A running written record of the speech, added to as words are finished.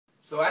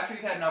So after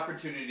you've had an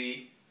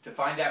opportunity to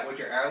find out what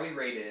your hourly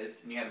rate is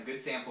and you have a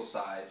good sample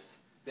size,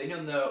 then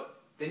you'll know,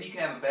 then you can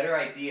have a better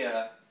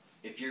idea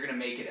if you're going to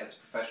make it as a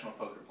professional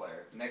poker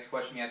player. The next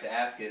question you have to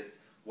ask is,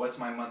 what's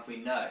my monthly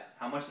nut?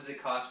 How much does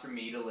it cost for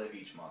me to live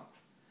each month?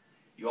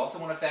 You also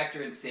want to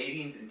factor in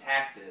savings and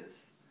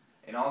taxes,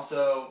 and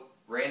also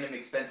random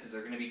expenses are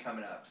going to be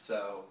coming up.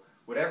 So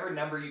whatever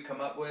number you come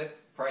up with,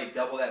 probably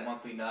double that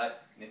monthly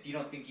nut, and if you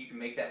don't think you can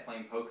make that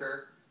playing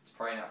poker, it's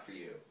probably not for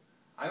you.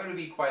 I'm going to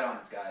be quite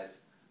honest, guys.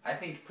 I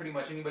think pretty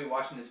much anybody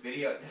watching this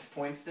video at this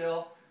point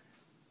still,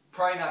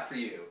 probably not for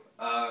you.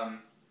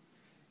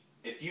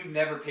 If you've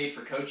never paid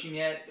for coaching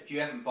yet, if you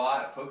haven't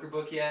bought a poker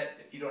book yet,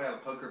 if you don't have a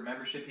poker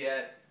membership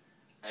yet,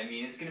 I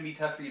mean, it's going to be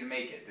tough for you to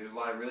make it. There's a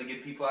lot of really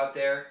good people out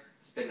there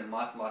spending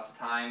lots and lots of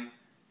time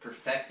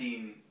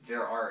perfecting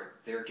their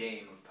art, their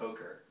game of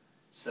poker.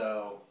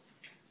 So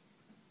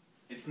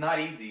it's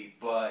not easy,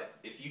 but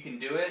if you can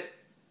do it,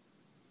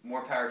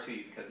 more power to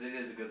you, because it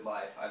is a good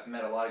life. I've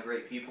met a lot of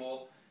great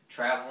people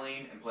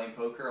traveling and playing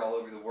poker all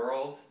over the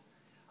world.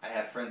 I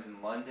have friends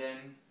in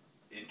London,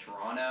 in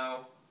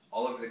Toronto,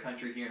 all over the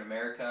country here in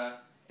America,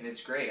 and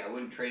it's great. I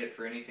wouldn't trade it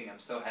for anything. I'm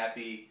so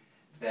happy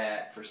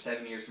that for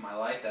 7 years of my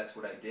life that's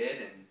what I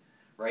did, and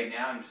right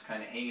now I'm just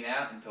kind of hanging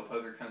out until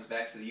poker comes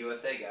back to the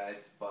USA,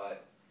 guys.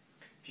 But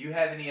if you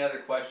have any other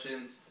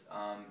questions,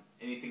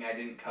 anything I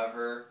didn't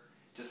cover,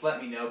 just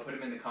let me know. Put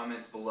them in the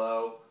comments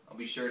below. I'll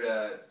be sure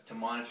to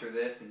monitor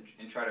this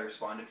and try to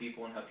respond to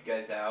people and help you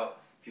guys out.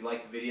 If you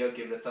like the video,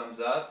 give it a thumbs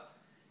up.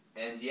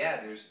 And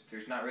yeah,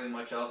 there's not really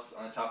much else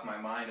on the top of my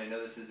mind. I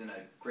know this isn't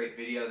a great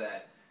video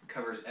that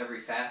covers every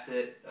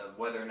facet of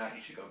whether or not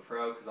you should go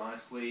pro, because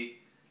honestly,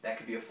 that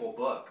could be a full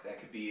book. That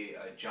could be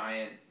a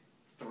giant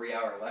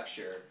 3-hour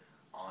lecture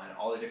on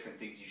all the different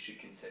things you should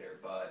consider.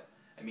 But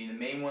I mean, the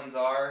main ones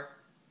are,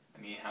 I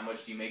mean, how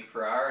much do you make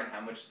per hour and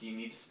how much do you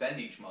need to spend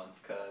each month?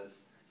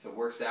 Because if it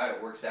works out,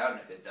 it works out, and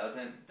if it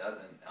doesn't, it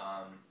doesn't.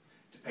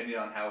 Depending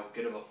on how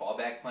good of a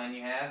fallback plan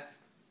you have,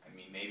 I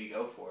mean, maybe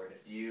go for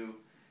it. If you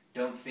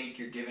don't think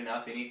you're giving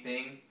up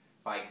anything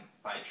by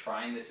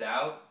trying this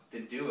out,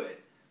 then do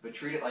it. But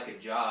treat it like a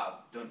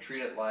job. Don't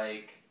treat it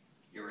like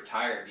you're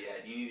retired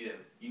yet. You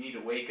need to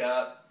wake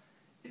up.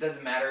 It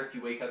doesn't matter if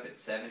you wake up at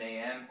 7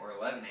 a.m. or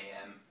 11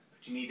 a.m.,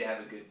 but you need to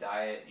have a good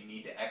diet. You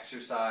need to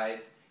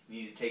exercise.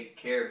 You need to take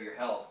care of your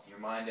health, your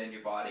mind and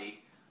your body.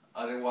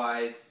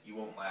 Otherwise, you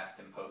won't last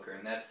in poker.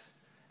 And that's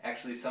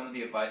actually some of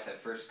the advice I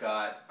first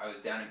got. I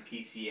was down in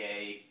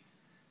PCA,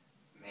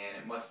 man,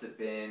 it must have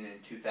been in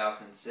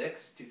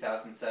 2006,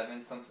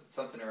 2007,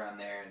 something around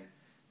there. And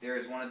there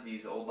was one of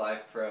these old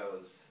live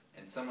pros,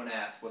 and someone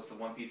asked, what's the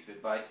one piece of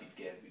advice he'd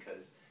give?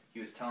 Because he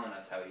was telling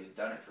us how he had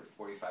done it for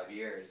 45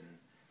 years. And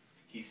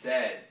he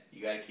said,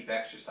 you got to keep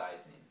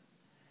exercising.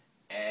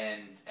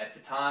 And at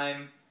the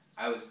time,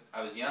 I was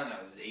young. I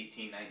was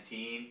 18,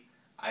 19.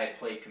 I had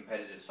played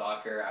competitive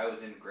soccer. I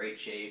was in great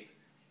shape.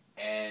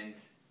 And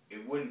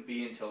it wouldn't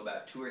be until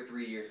about 2 or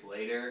 3 years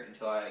later,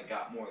 until I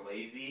got more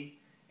lazy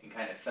and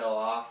kind of fell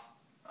off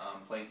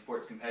playing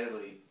sports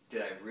competitively,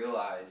 did I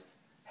realize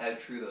how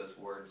true those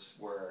words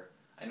were.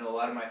 I know a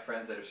lot of my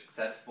friends that are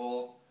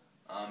successful,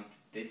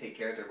 they take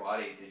care of their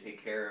body, they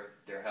take care of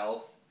their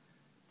health.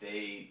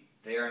 They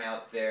aren't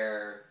out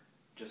there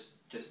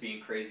just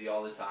being crazy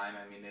all the time.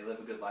 I mean, they live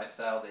a good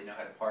lifestyle, they know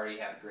how to party,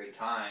 have a great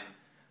time,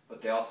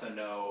 but they also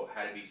know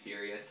how to be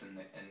serious, and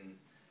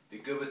they're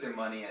good with their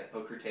money at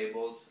poker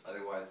tables,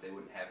 otherwise they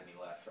wouldn't have any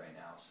left right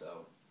now.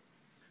 So,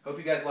 hope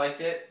you guys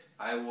liked it.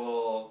 I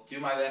will do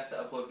my best to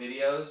upload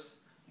videos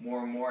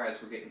more and more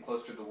as we're getting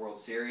closer to the World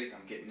Series.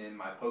 I'm getting in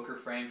my poker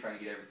frame, trying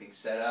to get everything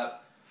set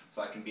up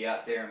so I can be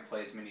out there and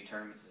play as many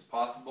tournaments as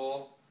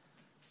possible.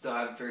 Still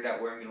haven't figured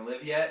out where I'm going to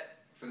live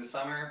yet for the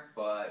summer,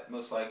 but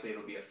most likely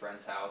it'll be a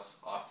friend's house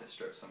off the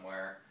strip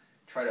somewhere.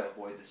 Try to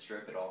avoid the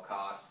strip at all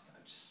costs.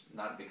 I'm just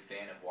not a big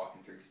fan of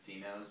walking through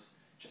casinos.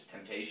 Just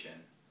temptation.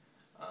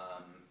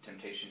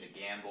 Temptation to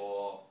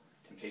gamble,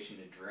 temptation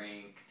to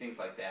drink, things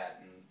like that.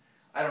 And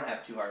I don't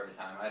have too hard of a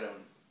time. I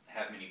don't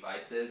have many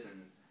vices,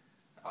 and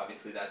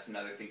obviously that's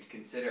another thing to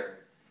consider.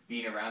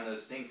 Being around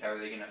those things, how are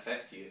they going to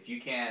affect you? If you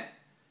can't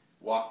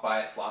walk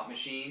by a slot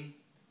machine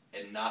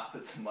and not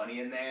put some money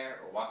in there,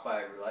 or walk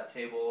by a roulette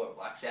table or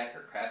blackjack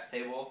or craps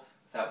table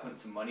without putting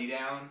some money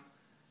down,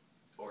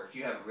 or if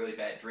you have a really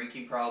bad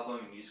drinking problem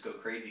and you just go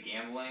crazy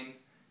gambling,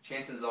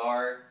 chances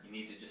are you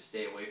need to just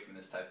stay away from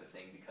this type of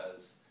thing,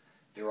 because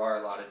there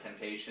are a lot of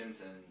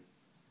temptations, and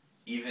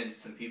even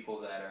some people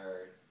that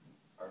are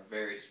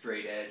very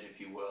straight edge, if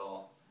you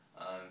will,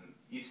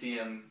 you see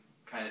them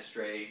kind of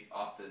stray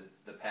off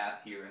the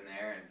path here and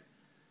there, and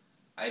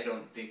I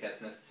don't think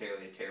that's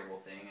necessarily a terrible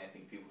thing. I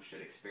think people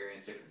should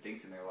experience different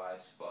things in their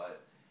lives,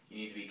 but you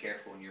need to be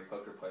careful when you're a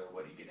poker player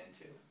what you get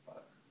into.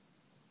 But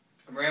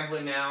I'm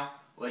rambling now.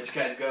 I'll let you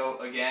guys go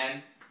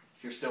again.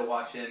 If you're still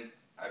watching,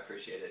 I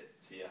appreciate it.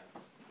 See ya.